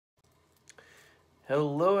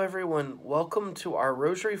Hello, everyone. Welcome to our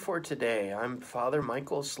rosary for today. I'm Father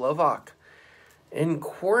Michael Slovak. In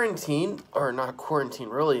quarantine, or not quarantine,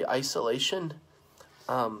 really isolation,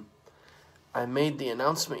 I made the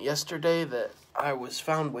announcement yesterday that I was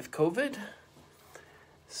found with COVID.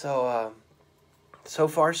 So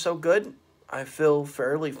far, so good. I feel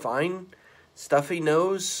fairly fine. Stuffy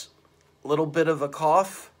nose, a little bit of a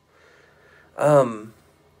cough.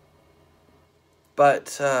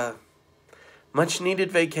 But much needed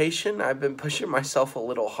vacation. I've been pushing myself a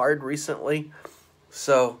little hard recently,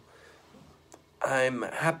 so I'm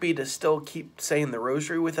happy to still keep saying the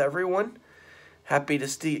rosary with everyone. Happy to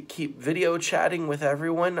keep video chatting with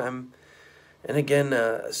everyone. And again,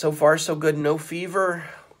 so far so good. No fever.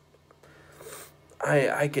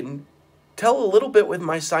 I can tell a little bit with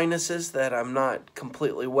my sinuses that I'm not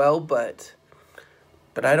completely well, but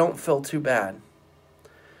I don't feel too bad.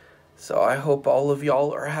 So I hope all of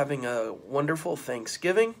y'all are having a wonderful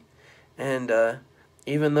Thanksgiving, and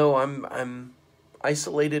even though I'm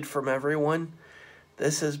isolated from everyone,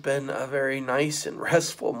 this has been a very nice and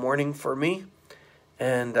restful morning for me,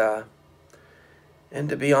 and to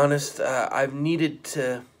be honest, I've needed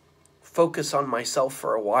to focus on myself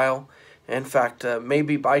for a while. In fact,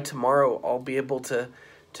 maybe by tomorrow I'll be able to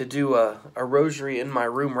do a rosary in my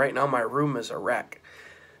room. Right now my room is a wreck,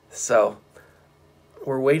 so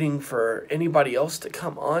we're waiting for anybody else to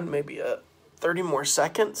come on, maybe 30 more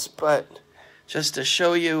seconds, but just to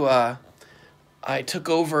show you, I took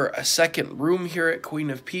over a second room here at Queen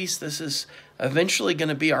of Peace. This is eventually going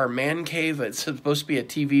to be our man cave. It's supposed to be a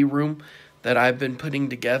TV room that I've been putting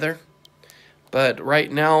together. But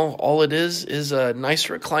right now, all it is a nice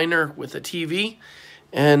recliner with a TV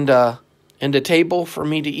and a table for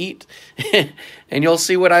me to eat. And you'll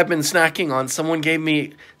see what I've been snacking on. Someone gave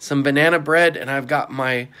me some banana bread, and I've got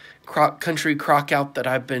my country crock out that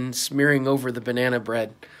I've been smearing over the banana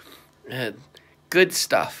bread. Good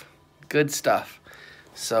stuff. Good stuff.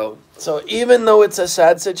 So even though it's a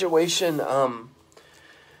sad situation, I'm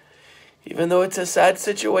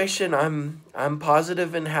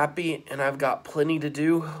positive and happy, and I've got plenty to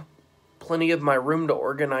do, plenty of my room to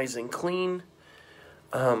organize and clean.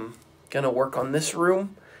 Gonna work on this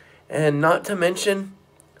room, and not to mention,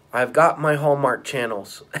 I've got my Hallmark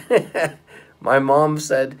channels. My mom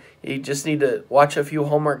said you just need to watch a few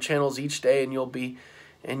Hallmark channels each day, and you'll be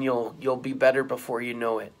better before you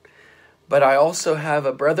know it. But I also have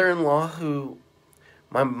a brother-in-law who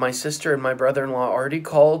my sister and my brother-in-law already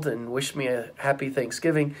called and wished me a happy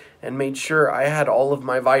Thanksgiving and made sure I had all of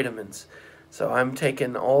my vitamins. So I'm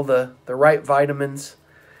taking all the right vitamins,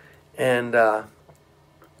 and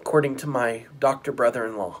according to my doctor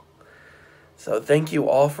brother-in-law. So thank you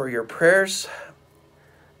all for your prayers.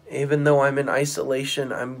 Even though I'm in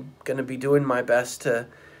isolation, I'm going to be doing my best to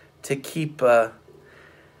keep the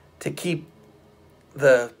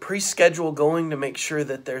pre-schedule going, to make sure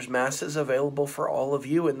that there's masses available for all of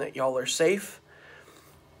you and that y'all are safe.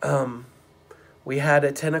 We had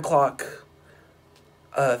a 10 o'clock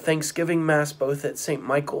Thanksgiving Mass both at St.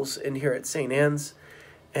 Michael's and here at St. Anne's,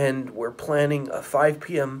 and we're planning a 5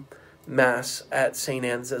 p.m. Mass at St.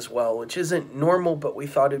 Anne's as well, which isn't normal, but we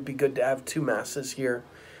thought it'd be good to have 2 Masses here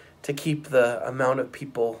to keep the amount of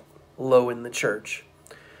people low in the church.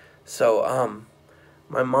 So,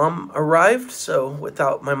 my mom arrived, so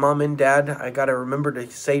without my mom and dad, I gotta remember to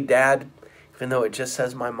say dad, even though it just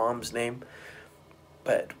says my mom's name.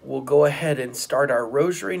 But we'll go ahead and start our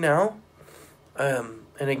rosary now. And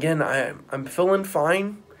again, I'm feeling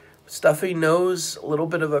fine. Stuffy nose, a little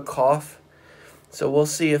bit of a cough. So we'll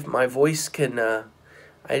see if my voice can,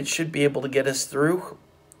 I should be able to get us through.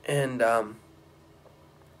 And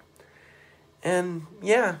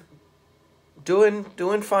yeah,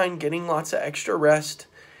 doing fine, getting lots of extra rest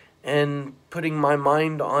and putting my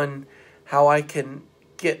mind on how I can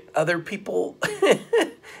get other people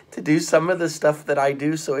to do some of the stuff that I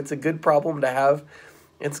do. So it's a good problem to have.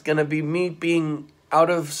 It's going to be me being out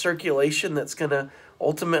of circulation that's going to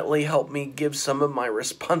ultimately help me give some of my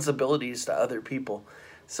responsibilities to other people.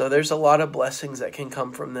 So there's a lot of blessings that can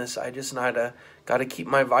come from this. I just got to keep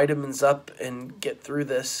my vitamins up and get through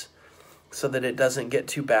this so that it doesn't get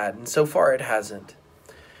too bad. And so far it hasn't.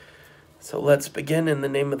 So let's begin in the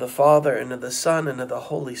name of the Father, and of the Son, and of the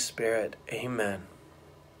Holy Spirit. Amen.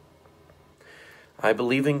 I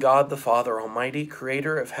believe in God the Father Almighty,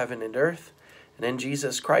 creator of heaven and earth, and in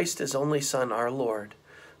Jesus Christ, his only Son, our Lord,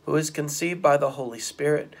 who is conceived by the Holy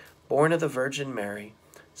Spirit, born of the Virgin Mary,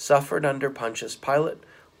 suffered under Pontius Pilate,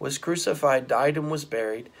 was crucified, died, and was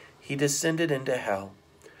buried. He descended into hell.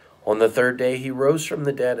 On the 3rd day he rose from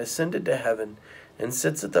the dead, ascended to heaven, and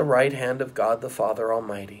sits at the right hand of God the Father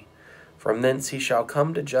Almighty. From thence he shall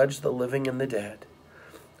come to judge the living and the dead.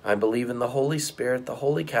 I believe in the Holy Spirit, the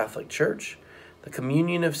Holy Catholic Church, the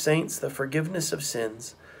communion of saints, the forgiveness of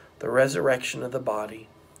sins, the resurrection of the body,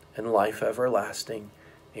 and life everlasting.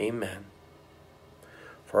 Amen.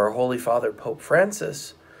 For our Holy Father, Pope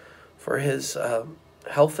Francis, for his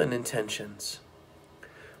health and intentions.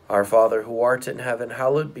 Our Father, who art in heaven,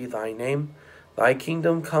 hallowed be thy name. Thy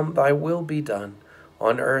kingdom come, thy will be done,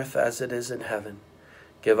 on earth as it is in heaven.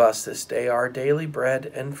 Give us this day our daily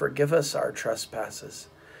bread, and forgive us our trespasses,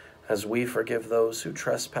 as we forgive those who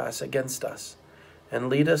trespass against us. And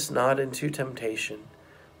lead us not into temptation,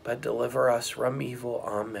 but deliver us from evil.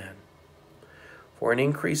 Amen. For an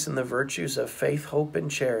increase in the virtues of faith, hope,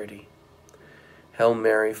 and charity. Hail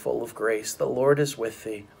Mary, full of grace, the Lord is with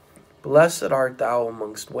thee. Blessed art thou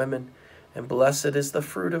amongst women, and blessed is the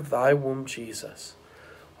fruit of thy womb, Jesus.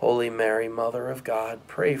 Holy Mary, Mother of God,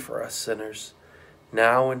 pray for us sinners,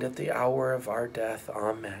 now and at the hour of our death.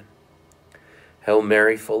 Amen. Hail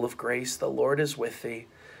Mary, full of grace, the Lord is with thee.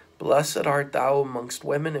 Blessed art thou amongst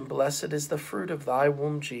women, and blessed is the fruit of thy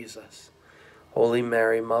womb, Jesus. Holy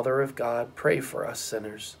Mary, Mother of God, pray for us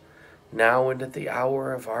sinners, now and at the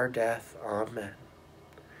hour of our death. Amen.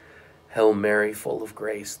 Hail Mary, full of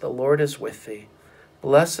grace, the Lord is with thee.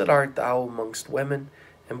 Blessed art thou amongst women,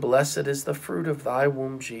 and blessed is the fruit of thy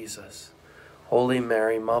womb, Jesus. Holy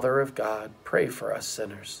Mary, Mother of God, pray for us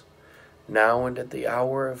sinners, now and at the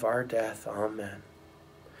hour of our death. Amen.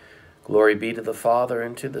 Glory be to the Father,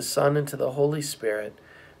 and to the Son, and to the Holy Spirit,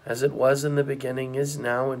 as it was in the beginning, is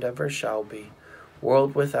now, and ever shall be,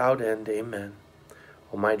 world without end. Amen.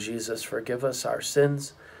 O my Jesus, forgive us our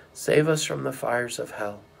sins, save us from the fires of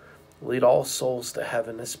hell. Lead all souls to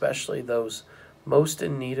heaven, especially those most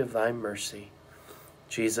in need of thy mercy.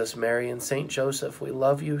 Jesus, Mary, and Saint Joseph, we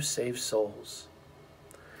love you. Save souls.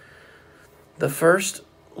 The first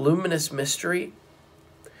luminous mystery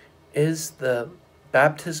is the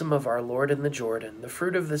baptism of our Lord in the Jordan. The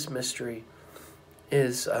fruit of this mystery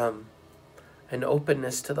is an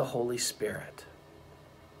openness to the Holy Spirit.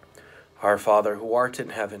 Our Father, who art in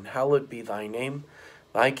heaven, hallowed be thy name.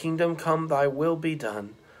 Thy kingdom come, thy will be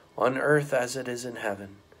done, on earth as it is in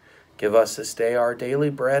heaven. Give us this day our daily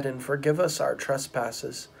bread, and forgive us our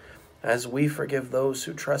trespasses, as we forgive those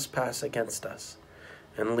who trespass against us.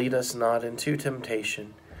 And lead us not into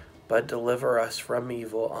temptation, but deliver us from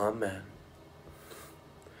evil. Amen.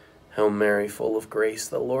 Hail Mary, full of grace,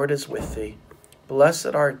 the Lord is with thee.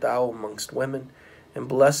 Blessed art thou amongst women, and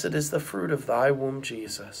blessed is the fruit of thy womb,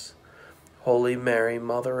 Jesus. Holy Mary,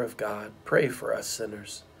 Mother of God, pray for us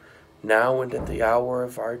sinners, now and at the hour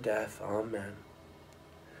of our death. Amen.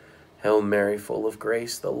 Hail Mary, full of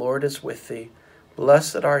grace, the Lord is with thee.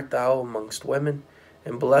 Blessed art thou amongst women,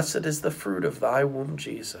 and blessed is the fruit of thy womb,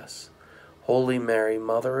 Jesus. Holy Mary,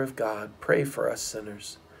 Mother of God, pray for us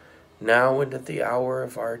sinners, now and at the hour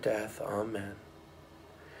of our death. Amen.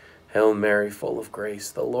 Hail Mary, full of grace,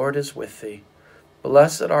 the Lord is with thee.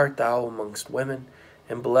 Blessed art thou amongst women,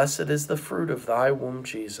 and blessed is the fruit of thy womb,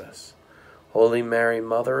 Jesus. Holy Mary,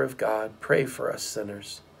 Mother of God, pray for us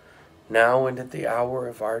sinners, now and at the hour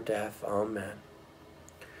of our death. Amen.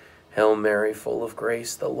 Hail Mary, full of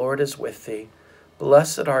grace, the Lord is with thee.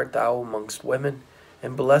 Blessed art thou amongst women,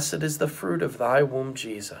 and blessed is the fruit of thy womb,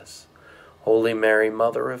 Jesus. Holy Mary,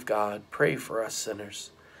 Mother of God, pray for us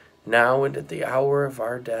sinners, now and at the hour of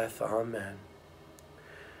our death. Amen.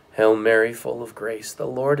 Hail Mary, full of grace, the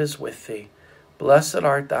Lord is with thee. Blessed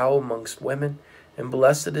art thou amongst women, and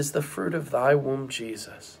blessed is the fruit of thy womb,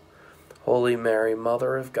 Jesus. Holy Mary,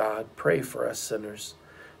 Mother of God, pray for us sinners,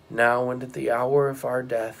 now and at the hour of our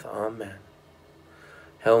death. Amen.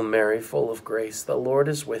 Hail Mary, full of grace, the Lord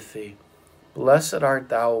is with thee. Blessed art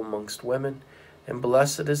thou amongst women, and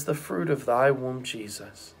blessed is the fruit of thy womb,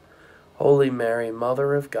 Jesus. Holy Mary,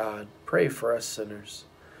 Mother of God, pray for us sinners,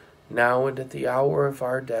 now and at the hour of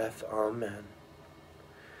our death. Amen.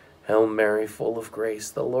 Hail Mary, full of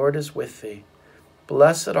grace, the Lord is with thee.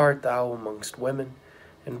 Blessed art thou amongst women,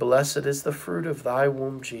 and blessed is the fruit of thy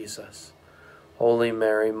womb, Jesus. Holy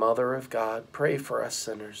Mary, Mother of God, pray for us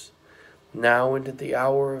sinners, now and at the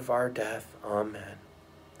hour of our death. Amen.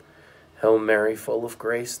 Hail Mary, full of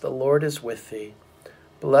grace, the Lord is with thee.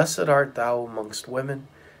 Blessed art thou amongst women,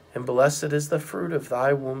 and blessed is the fruit of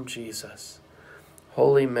thy womb, Jesus.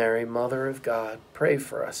 Holy Mary, Mother of God, pray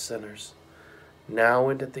for us sinners, now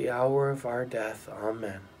and at the hour of our death.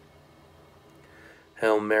 Amen.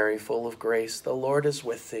 Hail Mary, full of grace, the Lord is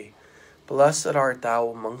with thee. Blessed art thou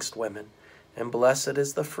amongst women, and blessed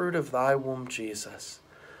is the fruit of thy womb, Jesus.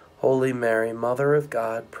 Holy Mary, Mother of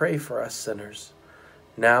God, pray for us sinners,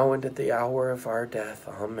 now and at the hour of our death.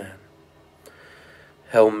 Amen.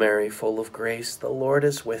 Hail Mary, full of grace, the Lord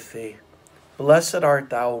is with thee. Blessed art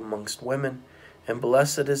thou amongst women, and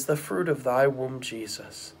blessed is the fruit of thy womb,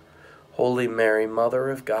 Jesus. Holy Mary, Mother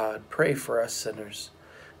of God, pray for us sinners,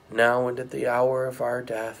 now and at the hour of our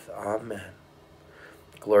death. Amen.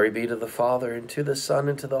 Glory be to the Father, and to the Son,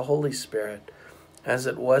 and to the Holy Spirit, as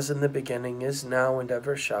it was in the beginning, is now, and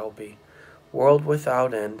ever shall be, world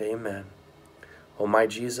without end. Amen. O my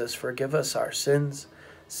Jesus, forgive us our sins,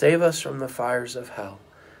 save us from the fires of hell,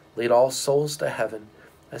 lead all souls to heaven,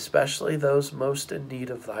 especially those most in need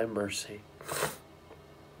of thy mercy.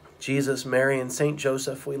 Jesus, Mary, and Saint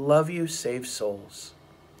Joseph, we love you, save souls.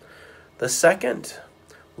 The second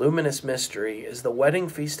luminous mystery is the wedding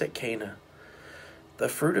feast at Cana. The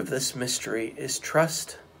fruit of this mystery is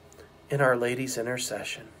trust in Our Lady's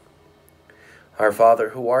intercession. Our Father,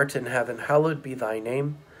 who art in heaven, hallowed be thy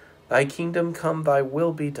name. Thy kingdom come, thy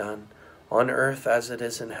will be done, on earth as it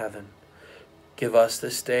is in heaven. Give us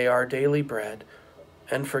this day our daily bread,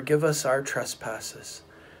 and forgive us our trespasses,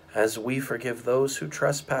 as we forgive those who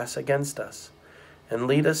trespass against us. And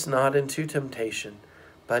lead us not into temptation,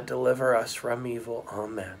 but deliver us from evil.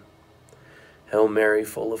 Amen. Hail Mary,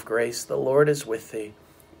 full of grace, the Lord is with thee.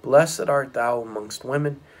 Blessed art thou amongst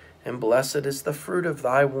women, and blessed is the fruit of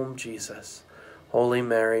thy womb, Jesus. Holy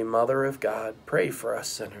Mary, Mother of God, pray for us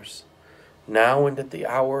sinners, now and at the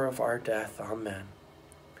hour of our death. Amen.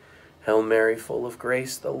 Hail Mary, full of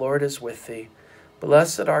grace, the Lord is with thee.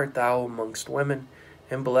 Blessed art thou amongst women,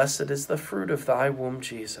 and blessed is the fruit of thy womb,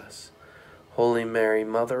 Jesus. Holy Mary,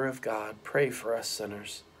 Mother of God, pray for us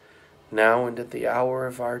sinners, now and at the hour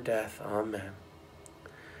of our death. Amen.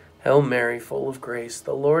 Hail Mary, full of grace,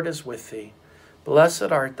 the Lord is with thee.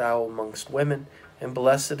 Blessed art thou amongst women, and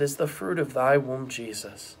blessed is the fruit of thy womb,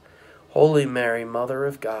 Jesus. Holy Mary, Mother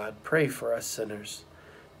of God, pray for us sinners,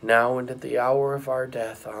 now and at the hour of our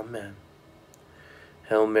death. Amen.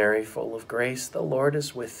 Hail Mary, full of grace, the Lord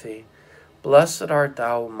is with thee. Blessed art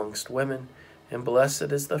thou amongst women, and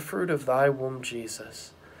blessed is the fruit of thy womb,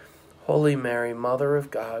 Jesus. Holy Mary, Mother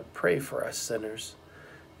of God, pray for us sinners,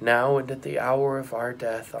 now and at the hour of our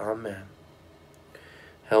death. Amen.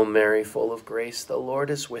 Hail Mary, full of grace, the Lord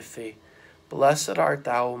is with thee. Blessed art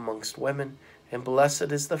thou amongst women, and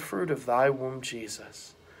blessed is the fruit of thy womb,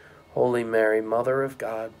 Jesus. Holy Mary, Mother of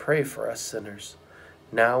God, pray for us sinners,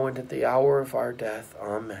 now and at the hour of our death.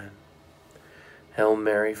 Amen. Hail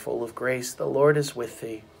Mary, full of grace, the Lord is with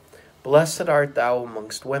thee. Blessed art thou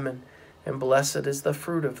amongst women, and blessed is the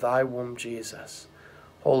fruit of thy womb, Jesus.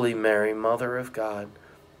 Holy Mary, Mother of God,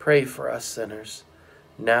 pray for us sinners,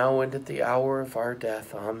 now and at the hour of our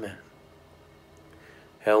death. Amen.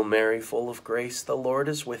 Hail Mary, full of grace, the Lord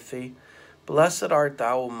is with thee. Blessed art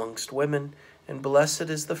thou amongst women, and blessed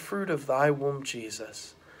is the fruit of thy womb,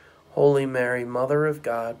 Jesus. Holy Mary, Mother of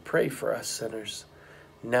God, pray for us sinners,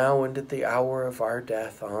 now and at the hour of our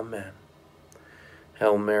death. Amen.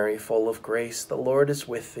 Hail Mary, full of grace, the Lord is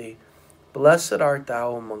with thee. Blessed art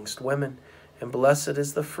thou amongst women, and blessed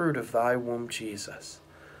is the fruit of thy womb, Jesus.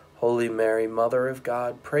 Holy Mary, Mother of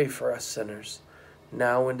God, pray for us sinners,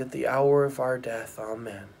 now and at the hour of our death.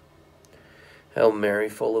 Amen. Hail Mary,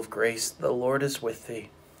 full of grace, the Lord is with thee.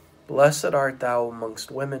 Blessed art thou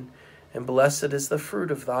amongst women, and blessed is the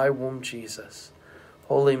fruit of thy womb, Jesus.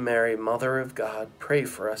 Holy Mary, Mother of God, pray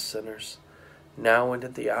for us sinners, now and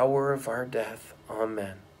at the hour of our death.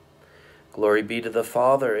 Amen. Glory be to the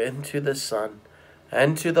Father, and to the Son,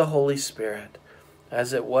 and to the Holy Spirit,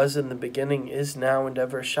 as it was in the beginning, is now, and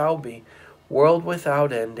ever shall be, world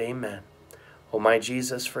without end. Amen. O my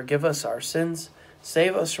Jesus, forgive us our sins,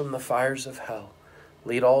 save us from the fires of hell,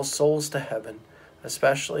 lead all souls to heaven,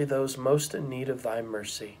 especially those most in need of thy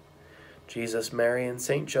mercy. Jesus, Mary, and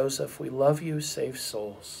Saint Joseph, we love you, save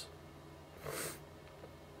souls.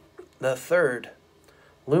 The third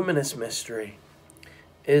luminous mystery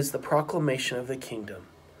is the proclamation of the kingdom.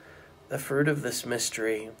 The fruit of this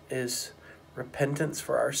mystery is repentance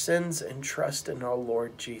for our sins and trust in our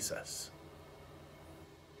Lord Jesus.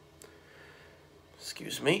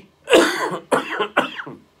 Excuse me.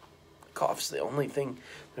 Cough's the only thing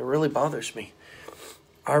that really bothers me.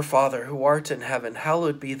 Our Father, who art in heaven,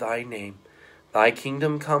 hallowed be thy name. Thy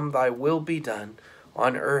kingdom come, thy will be done,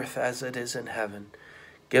 on earth as it is in heaven.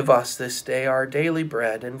 Give us this day our daily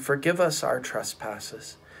bread, and forgive us our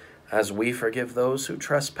trespasses, as we forgive those who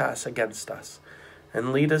trespass against us.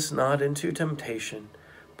 And lead us not into temptation,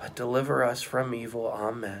 but deliver us from evil.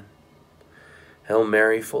 Amen. Hail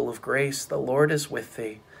Mary, full of grace, the Lord is with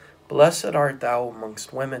thee. Blessed art thou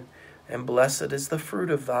amongst women, and blessed is the fruit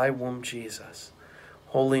of thy womb, Jesus.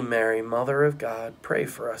 Holy Mary, Mother of God, pray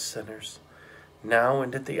for us sinners, now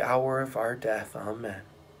and at the hour of our death. Amen.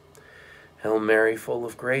 Hail Mary, full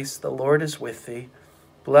of grace, the Lord is with thee.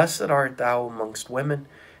 Blessed art thou amongst women,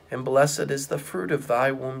 and blessed is the fruit of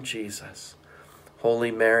thy womb, Jesus.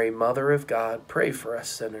 Holy Mary, Mother of God, pray for us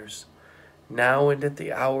sinners, now and at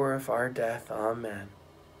the hour of our death. Amen.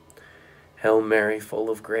 Hail Mary, full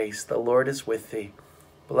of grace, the Lord is with thee.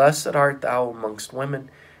 Blessed art thou amongst women,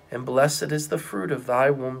 and blessed is the fruit of thy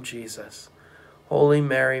womb, Jesus. Holy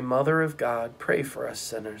Mary, Mother of God, pray for us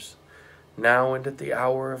sinners, now and at the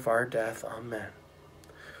hour of our death. Amen.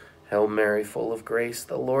 Hail Mary, full of grace,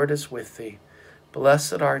 the Lord is with thee.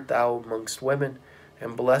 Blessed art thou amongst women,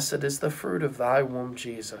 and blessed is the fruit of thy womb,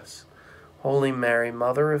 Jesus. Holy Mary,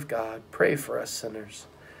 Mother of God, pray for us sinners,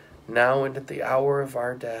 now and at the hour of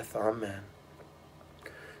our death. Amen.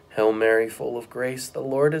 Hail Mary, full of grace, the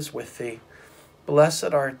Lord is with thee.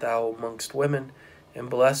 Blessed art thou amongst women, and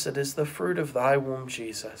blessed is the fruit of thy womb,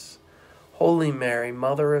 Jesus. Holy Mary,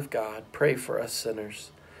 Mother of God, pray for us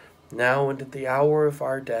sinners, now and at the hour of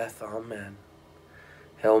our death. Amen.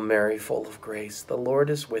 Hail Mary, full of grace, the Lord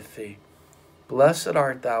is with thee. Blessed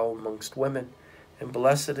art thou amongst women, and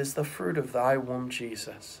blessed is the fruit of thy womb,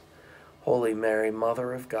 Jesus. Holy Mary,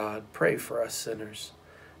 Mother of God, pray for us sinners,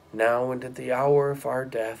 now and at the hour of our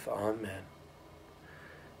death. Amen.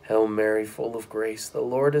 Hail Mary, full of grace, the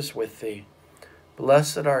Lord is with thee.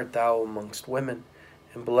 Blessed art thou amongst women,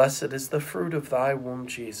 and blessed is the fruit of thy womb,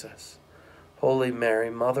 Jesus. Holy Mary,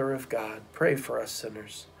 Mother of God, pray for us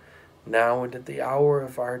sinners, now and at the hour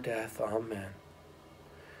of our death. Amen.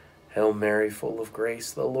 Hail Mary, full of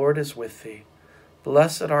grace, the Lord is with thee.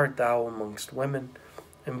 Blessed art thou amongst women,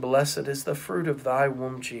 and blessed is the fruit of thy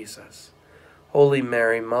womb, Jesus. Holy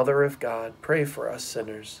Mary, Mother of God, pray for us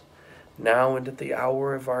sinners, now and at the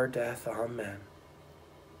hour of our death. Amen.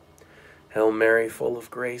 Hail Mary, full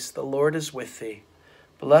of grace, the Lord is with thee.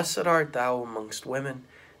 Blessed art thou amongst women,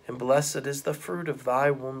 and blessed is the fruit of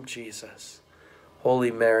thy womb, Jesus.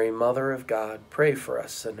 Holy Mary, Mother of God, pray for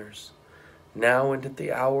us sinners, now and at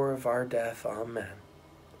the hour of our death. Amen.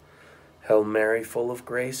 Hail Mary, full of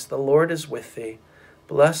grace, the Lord is with thee.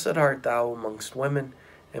 Blessed art thou amongst women,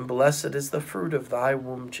 and blessed is the fruit of thy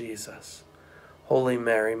womb, Jesus. Holy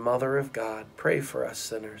Mary, Mother of God, pray for us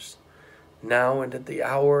sinners, now and at the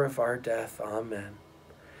hour of our death. Amen.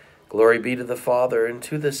 Glory be to the Father, and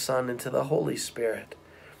to the Son, and to the Holy Spirit,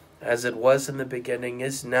 as it was in the beginning,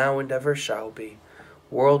 is now, and ever shall be,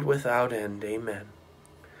 world without end. Amen.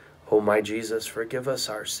 O my Jesus, forgive us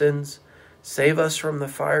our sins, save us from the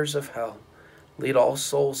fires of hell, lead all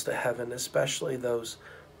souls to heaven, especially those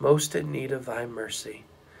most in need of thy mercy.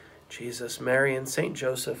 Jesus, Mary, and Saint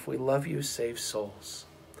Joseph, we love you, save souls.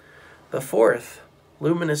 The fourth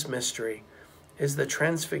luminous mystery is the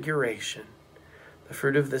Transfiguration. The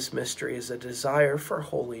fruit of this mystery is a desire for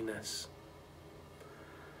holiness.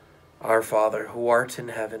 Our Father, who art in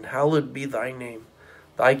heaven, hallowed be thy name.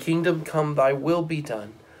 Thy kingdom come, thy will be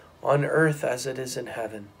done, on earth as it is in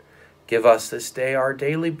heaven. Give us this day our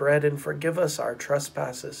daily bread, and forgive us our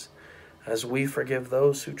trespasses, as we forgive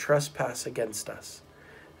those who trespass against us.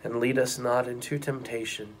 And lead us not into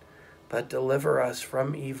temptation, but deliver us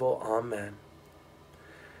from evil. Amen.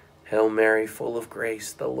 Hail Mary, full of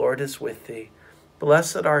grace, the Lord is with thee.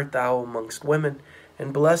 Blessed art thou amongst women,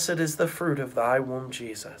 and blessed is the fruit of thy womb,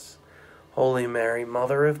 Jesus. Holy Mary,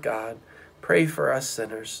 Mother of God, pray for us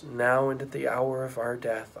sinners, now and at the hour of our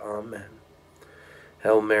death. Amen.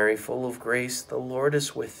 Hail Mary, full of grace, the Lord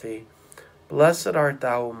is with thee. Blessed art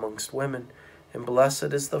thou amongst women, and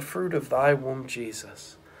blessed is the fruit of thy womb,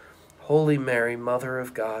 Jesus. Holy Mary, Mother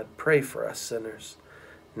of God, pray for us sinners,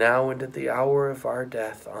 now and at the hour of our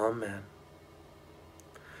death. Amen.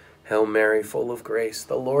 Hail Mary, full of grace,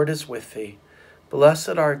 the Lord is with thee.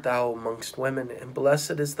 Blessed art thou amongst women, and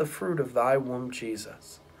blessed is the fruit of thy womb,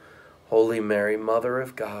 Jesus. Holy Mary, Mother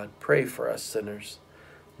of God, pray for us sinners,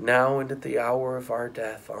 now and at the hour of our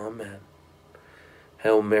death. Amen.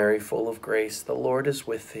 Hail Mary, full of grace, the Lord is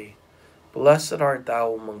with thee. Blessed art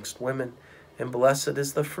thou amongst women, and blessed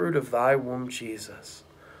is the fruit of thy womb, Jesus.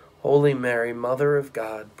 Holy Mary, Mother of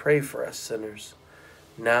God, pray for us sinners,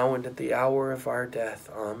 now and at the hour of our death.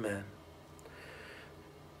 Amen.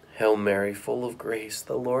 Hail Mary, full of grace,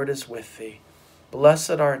 the Lord is with thee.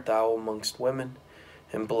 Blessed art thou amongst women,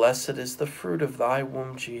 and blessed is the fruit of thy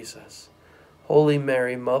womb, Jesus. Holy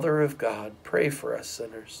Mary, Mother of God, pray for us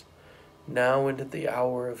sinners, now and at the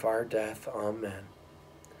hour of our death. Amen.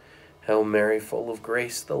 Hail Mary, full of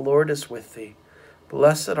grace, the Lord is with thee.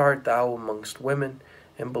 Blessed art thou amongst women,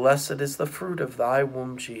 and blessed is the fruit of thy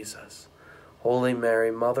womb, Jesus. Holy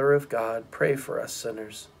Mary, Mother of God, pray for us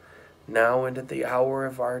sinners, now and at the hour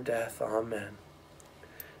of our death. Amen.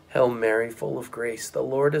 Hail Mary, full of grace, the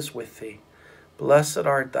Lord is with thee. Blessed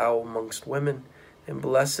art thou amongst women, and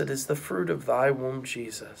blessed is the fruit of thy womb,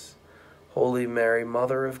 Jesus. Holy Mary,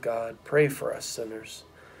 Mother of God, pray for us sinners,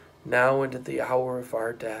 now and at the hour of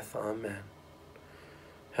our death. Amen.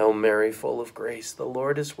 Hail Mary, full of grace, the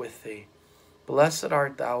Lord is with thee. Blessed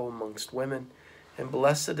art thou amongst women, and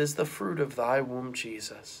blessed is the fruit of thy womb,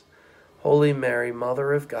 Jesus. Holy Mary,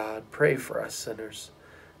 Mother of God, pray for us sinners,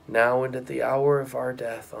 now and at the hour of our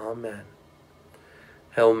death. Amen.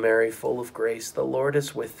 Hail Mary, full of grace, the Lord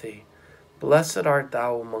is with thee. Blessed art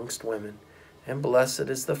thou amongst women, and blessed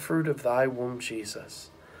is the fruit of thy womb, Jesus.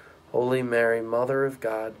 Holy Mary, Mother of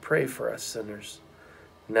God, pray for us sinners,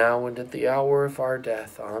 now and at the hour of our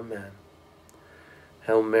death. Amen.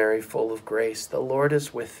 Hail Mary, full of grace, the Lord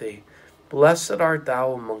is with thee. Blessed art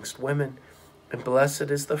thou amongst women, and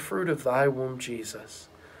blessed is the fruit of thy womb, Jesus.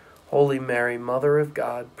 Holy Mary, Mother of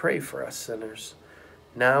God, pray for us sinners,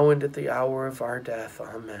 now and at the hour of our death.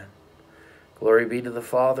 Amen. Glory be to the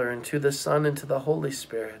Father, and to the Son, and to the Holy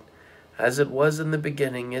Spirit, as it was in the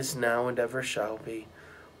beginning, is now, and ever shall be,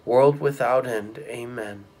 world without end.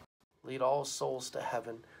 Amen. Lead all souls to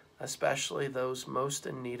heaven, especially those most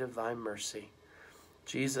in need of thy mercy.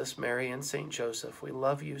 Jesus, Mary, and Saint Joseph, we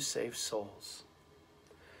love you, save souls.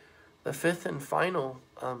 The fifth and final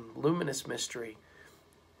luminous mystery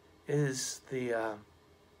is the,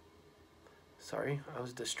 sorry, I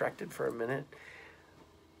was distracted for a minute,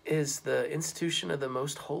 is the institution of the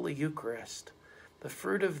most holy Eucharist. The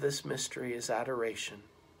fruit of this mystery is adoration.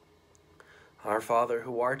 Our Father,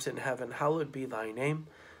 who art in heaven, hallowed be thy name.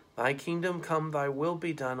 Thy kingdom come, thy will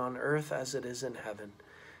be done on earth as it is in heaven.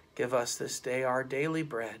 Give us this day our daily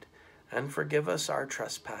bread, and forgive us our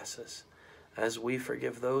trespasses, as we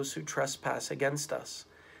forgive those who trespass against us.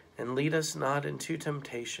 And lead us not into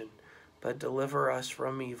temptation, but deliver us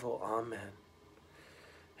from evil. Amen.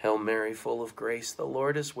 Hail Mary, full of grace, the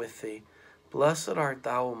Lord is with thee. Blessed art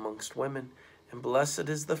thou amongst women, and blessed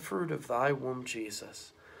is the fruit of thy womb,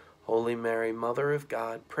 Jesus. Holy Mary, Mother of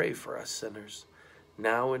God, pray for us sinners,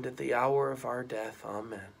 now and at the hour of our death.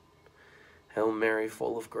 Amen. Hail Mary,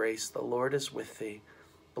 full of grace, the Lord is with thee.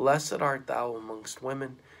 Blessed art thou amongst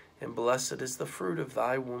women, and blessed is the fruit of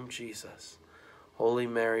thy womb, Jesus. Holy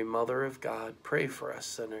Mary, Mother of God, pray for us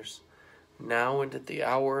sinners, now and at the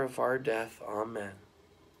hour of our death. Amen.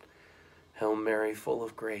 Hail Mary, full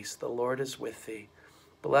of grace, the Lord is with thee.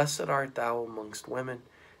 Blessed art thou amongst women,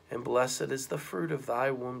 and blessed is the fruit of thy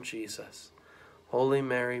womb, Jesus. Holy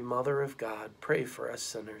Mary, Mother of God, pray for us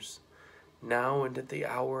sinners, now and at the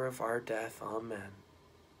hour of our death. Amen.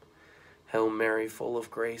 Hail Mary, full of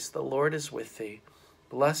grace, the Lord is with thee.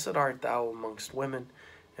 Blessed art thou amongst women,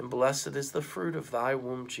 and blessed is the fruit of thy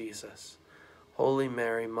womb, Jesus. Holy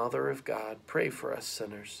Mary, Mother of God, pray for us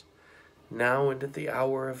sinners, now and at the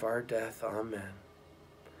hour of our death. Amen.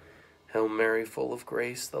 Hail Mary, full of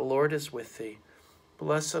grace, the Lord is with thee.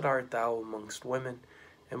 Blessed art thou amongst women,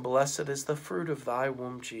 and blessed is the fruit of thy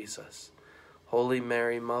womb, Jesus. Holy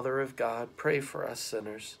Mary, Mother of God, pray for us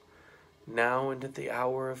sinners, now and at the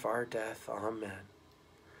hour of our death. Amen.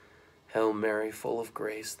 Hail Mary, full of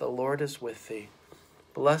grace, the Lord is with thee.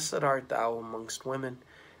 Blessed art thou amongst women,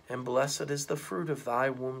 and blessed is the fruit of thy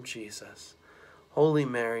womb, Jesus. Holy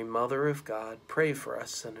Mary, Mother of God, pray for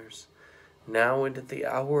us sinners, now and at the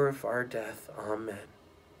hour of our death. Amen.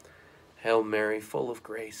 Hail Mary, full of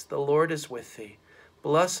grace, the Lord is with thee.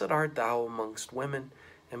 Blessed art thou amongst women,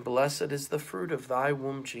 and blessed is the fruit of thy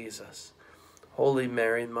womb, Jesus. Holy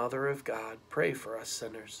Mary, Mother of God, pray for us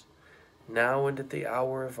sinners, now and at the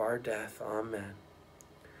hour of our death. Amen.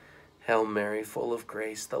 Hail Mary, full of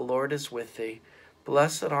grace, the Lord is with thee.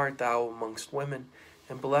 Blessed art thou amongst women,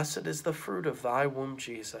 and blessed is the fruit of thy womb,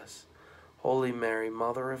 Jesus. Holy Mary,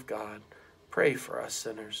 Mother of God, pray for us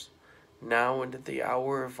sinners, now and at the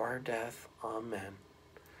hour of our death. Amen.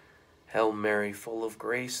 Hail Mary, full of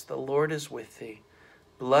grace, the Lord is with thee.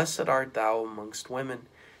 Blessed art thou amongst women,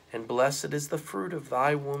 and blessed is the fruit of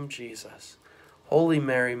thy womb, Jesus. Holy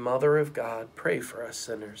Mary, Mother of God, pray for us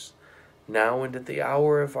sinners, now and at the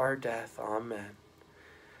hour of our death. Amen.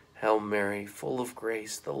 Hail Mary, full of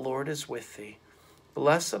grace, the Lord is with thee.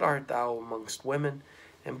 Blessed art thou amongst women,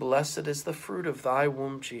 and blessed is the fruit of thy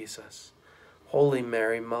womb, Jesus. Holy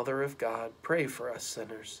Mary, Mother of God, pray for us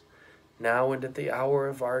sinners, now and at the hour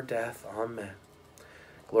of our death. Amen.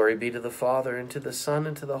 Glory be to the Father, and to the Son,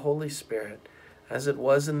 and to the Holy Spirit, as it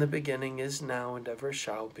was in the beginning, is now, and ever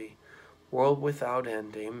shall be, world without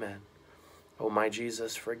end. Amen. O my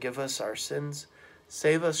Jesus, forgive us our sins,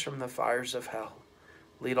 save us from the fires of hell,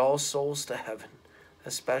 lead all souls to heaven,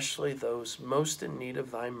 especially those most in need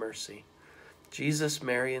of thy mercy. Jesus,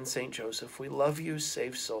 Mary, and Saint Joseph, we love you,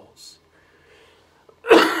 save souls.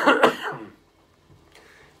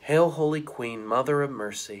 Hail, Holy Queen, Mother of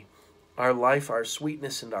Mercy, our life, our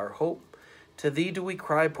sweetness, and our hope. To thee do we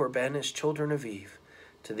cry, poor banished children of Eve.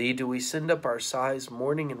 To thee do we send up our sighs,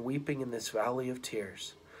 mourning and weeping in this valley of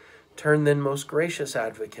tears. Turn then, most gracious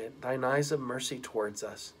Advocate, thine eyes of mercy towards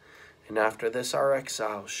us, and after this our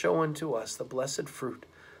exile, show unto us the blessed fruit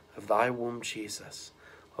of thy womb, Jesus.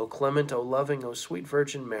 O clement, O loving, O sweet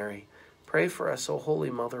Virgin Mary, pray for us, O Holy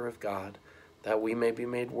Mother of God, that we may be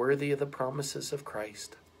made worthy of the promises of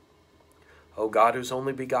Christ. O God, whose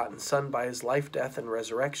only begotten Son, by his life, death, and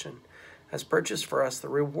resurrection, has purchased for us the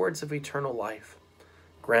rewards of eternal life,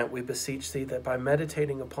 grant, we beseech thee, that by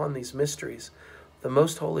meditating upon these mysteries, the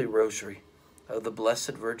most holy Rosary of the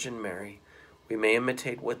Blessed Virgin Mary, we may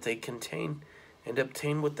imitate what they contain and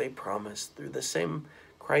obtain what they promise, through the same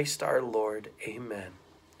Christ our Lord. Amen.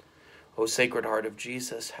 O Sacred Heart of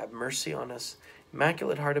Jesus, have mercy on us.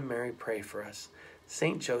 Immaculate Heart of Mary, pray for us.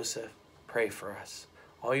 Saint Joseph, pray for us.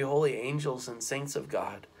 All you holy angels and saints of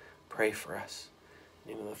God, pray for us.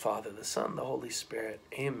 In the name of the Father, the Son, the Holy Spirit.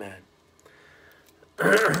 Amen.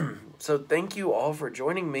 So thank you all for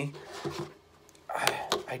joining me.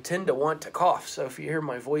 I tend to want to cough, so if you hear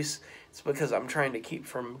my voice, it's because I'm trying to keep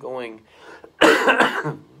from going,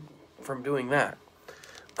 from doing that.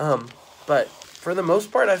 But for the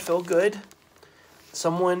most part, I feel good.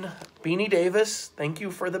 Beanie Davis, thank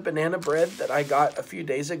you for the banana bread that I got a few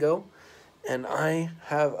days ago. And I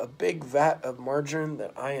have a big vat of margarine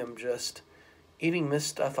that I am just eating this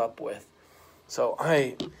stuff up with. So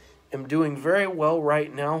I am doing very well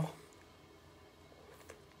right now.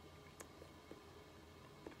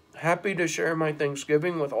 Happy to share my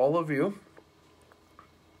Thanksgiving with all of you.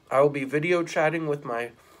 I will be video chatting with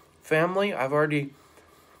my family. I've already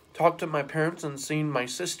talked to my parents and seen my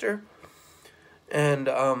sister. And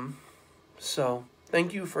so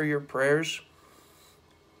thank you for your prayers.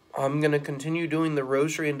 I'm going to continue doing the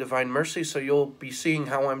Rosary and Divine Mercy, so you'll be seeing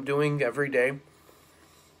how I'm doing every day.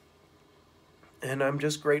 And I'm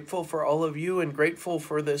just grateful for all of you and grateful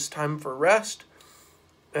for this time for rest.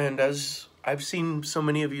 And as I've seen so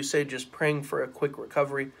many of you say, just praying for a quick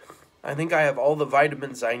recovery, I think I have all the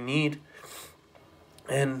vitamins I need.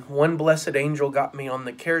 And one blessed angel got me on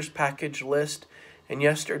the CARES package list. And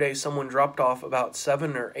yesterday someone dropped off about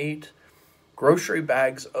 7 or 8 grocery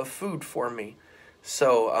bags of food for me.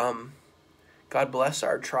 So, God bless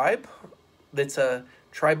our tribe. It's a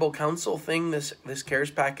tribal council thing, this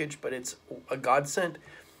CARES package, but it's a godsend.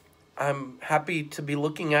 I'm happy to be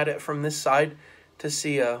looking at it from this side to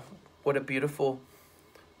see what a beautiful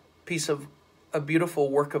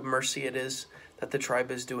work of mercy it is that the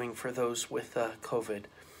tribe is doing for those with COVID.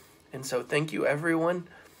 And so thank you, everyone,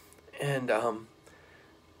 and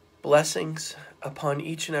blessings upon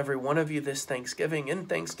each and every one of you this Thanksgiving, and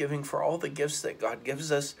Thanksgiving for all the gifts that God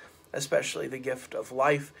gives us, especially the gift of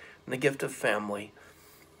life and the gift of family.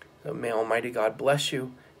 So may Almighty God bless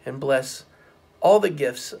you and bless all the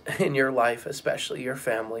gifts in your life, especially your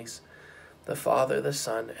families, the Father, the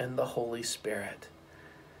Son, and the Holy Spirit.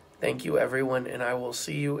 Thank you, everyone, and I will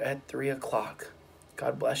see you at 3 o'clock.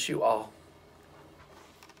 God bless you all.